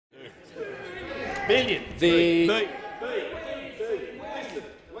Billion.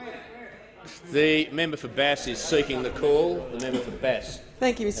 The member for Bass is seeking the call. The member for Bass.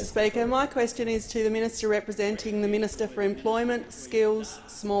 Thank you, Mr Speaker. My question is to the Minister representing the Minister for Employment, Skills,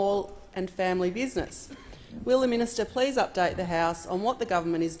 Small and Family Business. Will the Minister please update the House on what the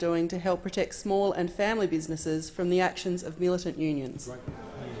government is doing to help protect small and family businesses from the actions of militant unions?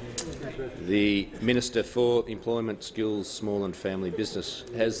 The Minister for Employment, Skills, Small and Family Business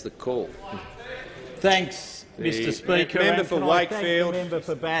has the call. Thanks, Mr Speaker. Member for Wakefield. Member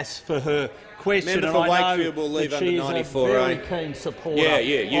for Bass for her question. Member for Wakefield will leave under 94A. She's a very keen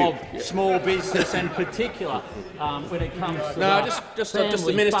supporter of small business, and particular when it comes to just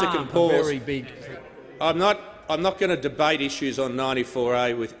the Minister can pause. Very big. I'm not going to debate issues on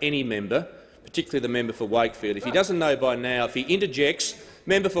 94A with any member, particularly the member for Wakefield. If he doesn't know by now, if he interjects,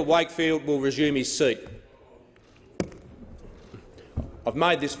 member for Wakefield will resume his seat. I've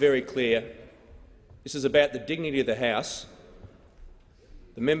made this very clear. This is about the dignity of the House.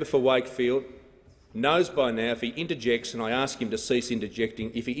 The member for Wakefield knows by now if he interjects, and I ask him to cease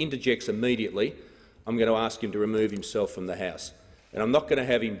interjecting, if he interjects immediately, I'm going to ask him to remove himself from the House. And I'm not going to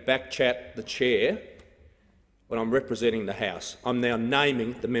have him backchat the chair when I'm representing the House. I'm now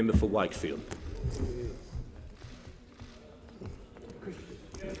naming the member for Wakefield.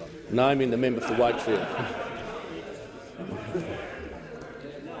 Naming the member for Wakefield.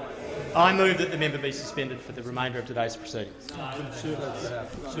 I move that the member be suspended for the remainder of today's proceedings.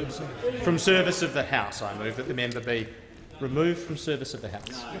 From service of the House, I move that the member be removed from service of the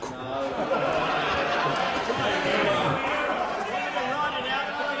House.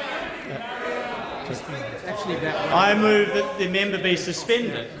 I move that the member be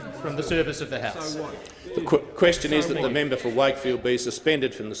suspended from the service of the House. The question is that the member for Wakefield be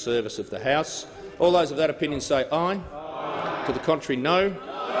suspended from the service of the House. All those of that opinion say aye. To the contrary, no.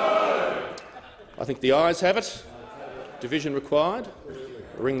 I think the ayes have it. Division required.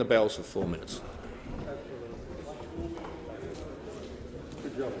 Ring the bells for 4 minutes.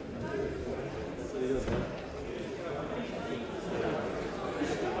 Good job.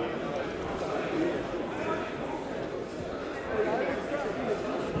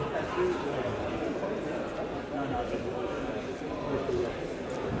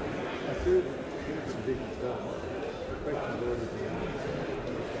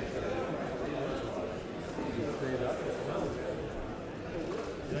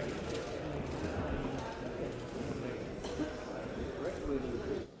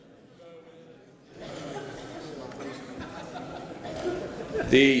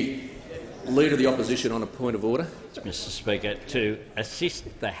 The Leader of the Opposition on a point of order. Mr Speaker, to assist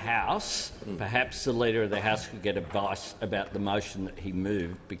the House, perhaps the Leader of the House could get advice about the motion that he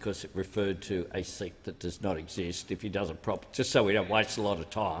moved, because it referred to a seat that does not exist, if he does it properly, just so we don't waste a lot of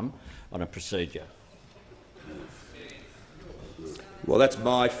time on a procedure. Well, that's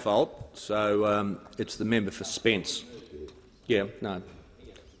my fault, so it's the member for Spence. Yeah, no.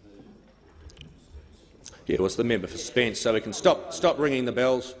 Yeah, well, it's the member for Spence, so we can stop ringing the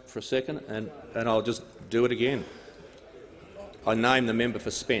bells for a second, and I'll just do it again. I name the member for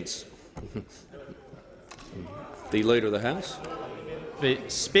Spence. The Leader of the House. The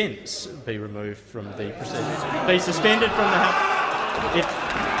Spence be removed from the proceedings. Be suspended from the House.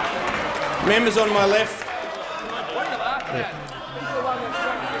 Members on my left.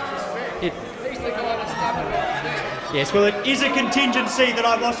 Yes, well, it is a contingency that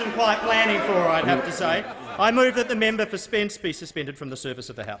I wasn't quite planning for, I'd have to say. I move that the member for Spence be suspended from the service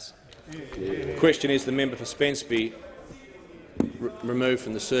of the House. The question is the member for Spence be removed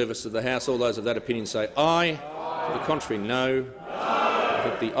from the service of the House. All those of that opinion say aye. To the contrary, no. I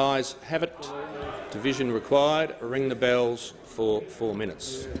think the ayes have it. Division required. Ring the bells for 4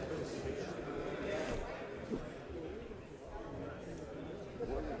 minutes.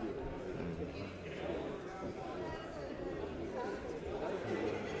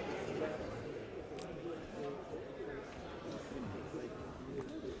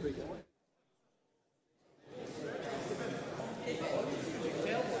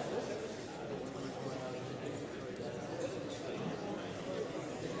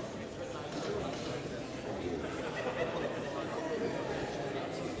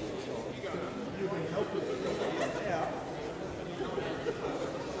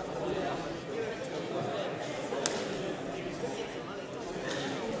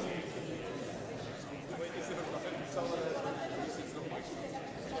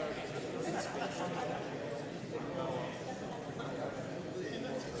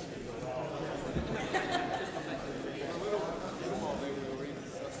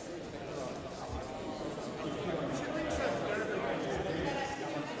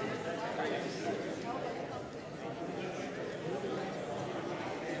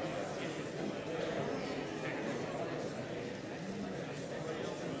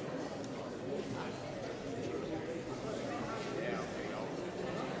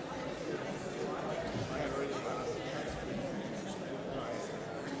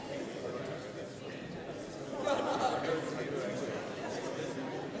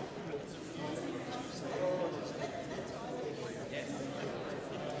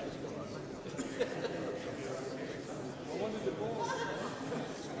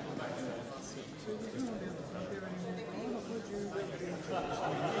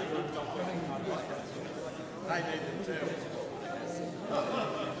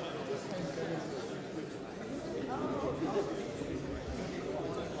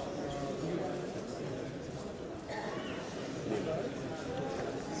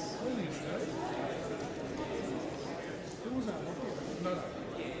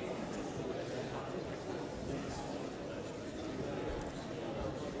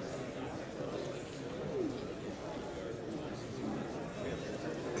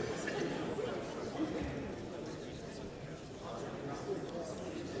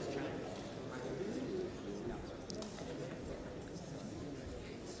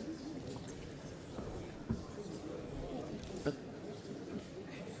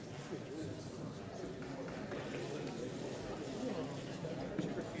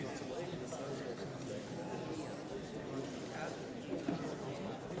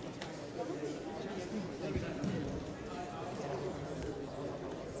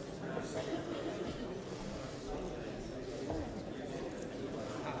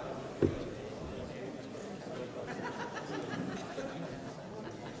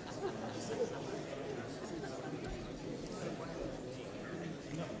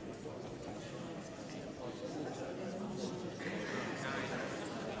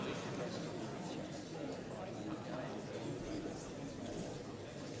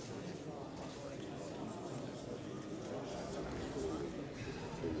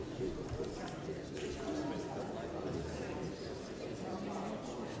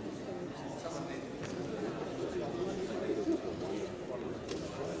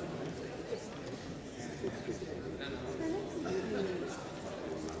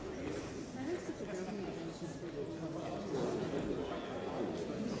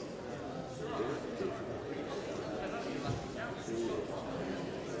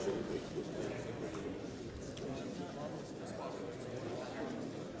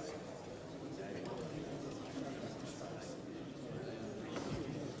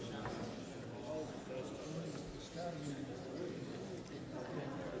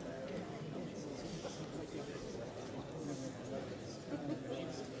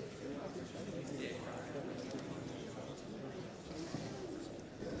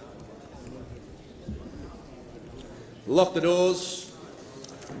 Lock the doors.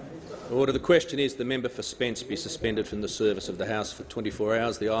 Order. The question is the member for Spence be suspended from the service of the House for 24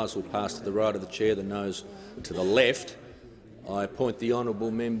 hours. The ayes will pass to the right of the chair, the noes to the left. I appoint the honourable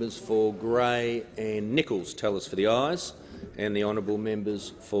members for Gray and Nichols tellers for the ayes, and the honourable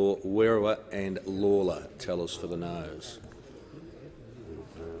members for Werriwa and Lawler tellers for the noes.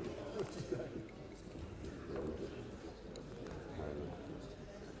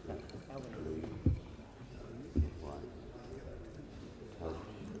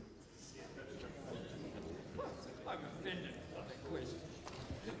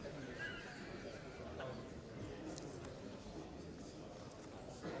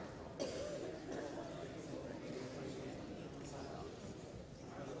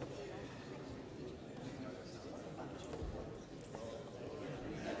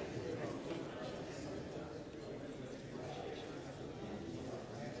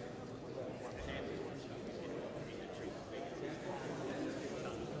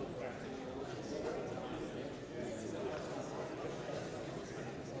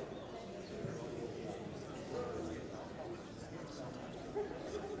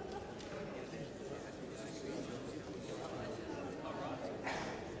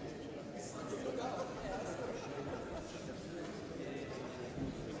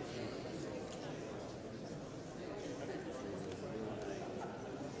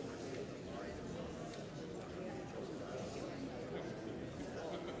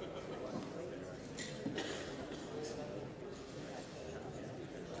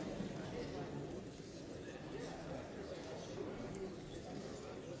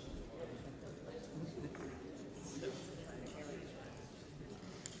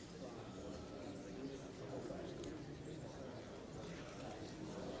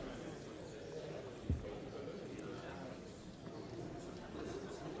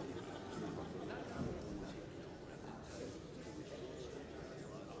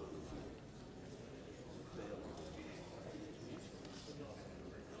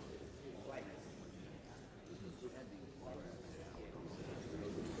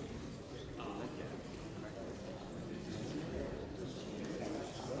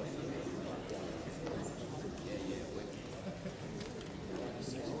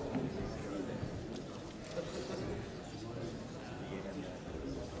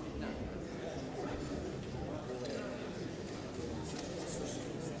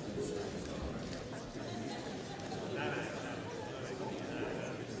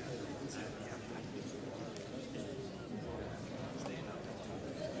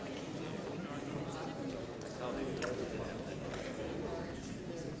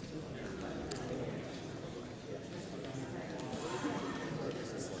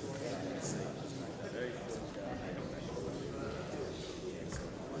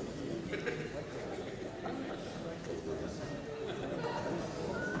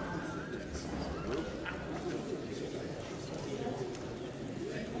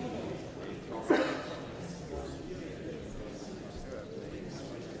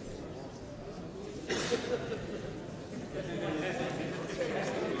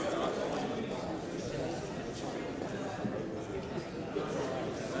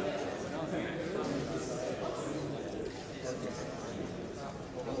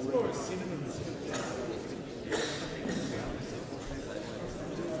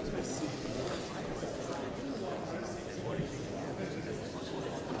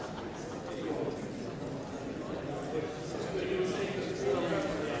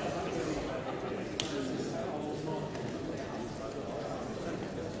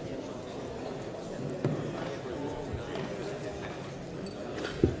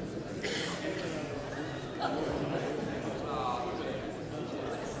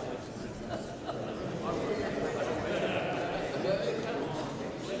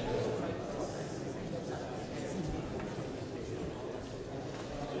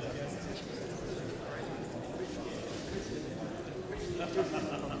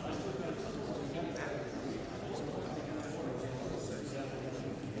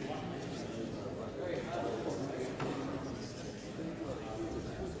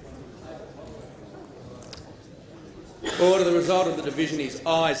 Order. The result of the division is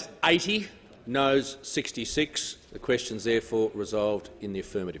ayes 80, noes 66. The question is therefore resolved in the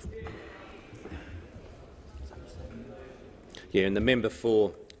affirmative. And the member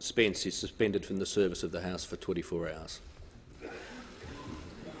for Spence is suspended from the service of the House for 24 hours.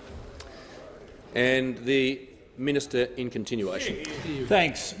 And the Minister in continuation.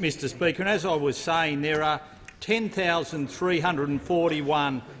 Thanks, Mr Speaker. And as I was saying, there are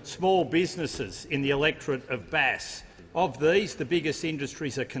 10,341 small businesses in the electorate of Bass Of these, the biggest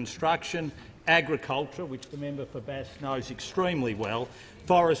industries are construction, agriculture, which the member for Bass knows extremely well,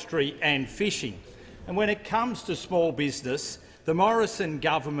 forestry and fishing. And when it comes to small business, the Morrison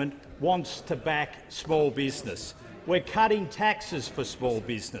government wants to back small business. We're cutting taxes for small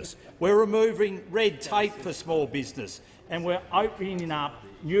business. We're removing red tape for small business, and we're opening up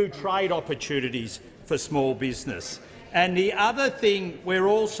new trade opportunities for small business. And the other thing we're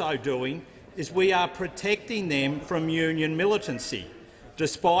also doing is we are protecting them from union militancy,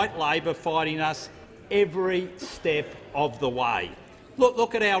 despite Labor fighting us every step of the way.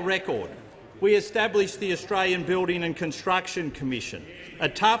 Look at our record. We established the Australian Building and Construction Commission, a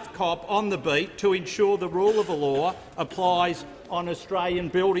tough cop on the beat to ensure the rule of law applies on Australian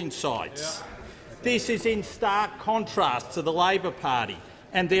building sites. This is in stark contrast to the Labor Party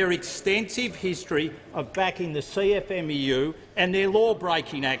and their extensive history of backing the CFMEU and their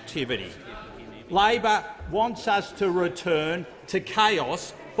law-breaking activity. Labor wants us to return to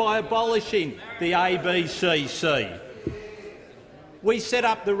chaos by abolishing the ABCC. We set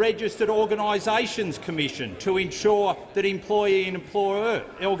up the Registered Organisations Commission to ensure that employee and employer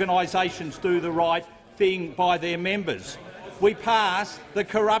organisations do the right thing by their members. We passed the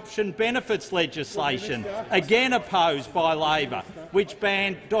corruption benefits legislation, again opposed by Labor, which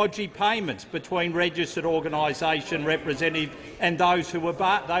banned dodgy payments between registered organisation representatives and those who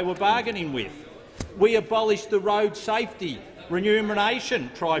they were bargaining with. We abolished the Road Safety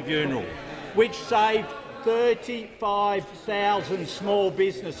Remuneration Tribunal, which saved 35,000 small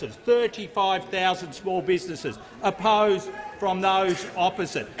businesses, 35,000 small businesses opposed from those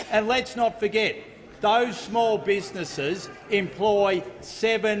opposite. And let's not forget, those small businesses employ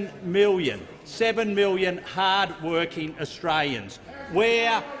 7 million hard-working Australians.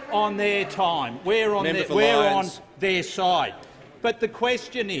 We're on their time. We're on their side. But the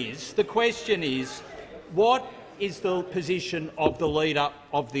question is, what is the position of the Leader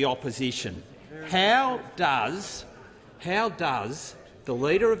of the Opposition? How does the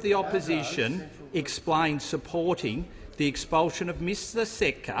Leader of the Opposition explain supporting the expulsion of Mr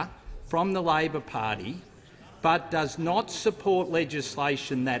Setka from the Labor Party, but does not support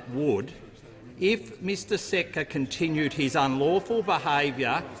legislation that would, if Mr Setka continued his unlawful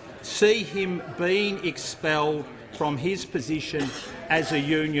behaviour, see him being expelled from his position as a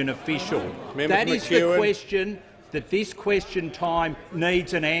union official? That is the question that this question time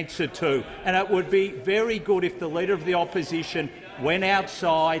needs an answer to, and it would be very good if the Leader of the Opposition went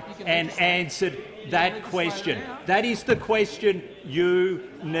outside and answered that question. That is the question you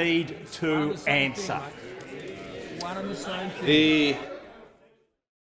need to answer. The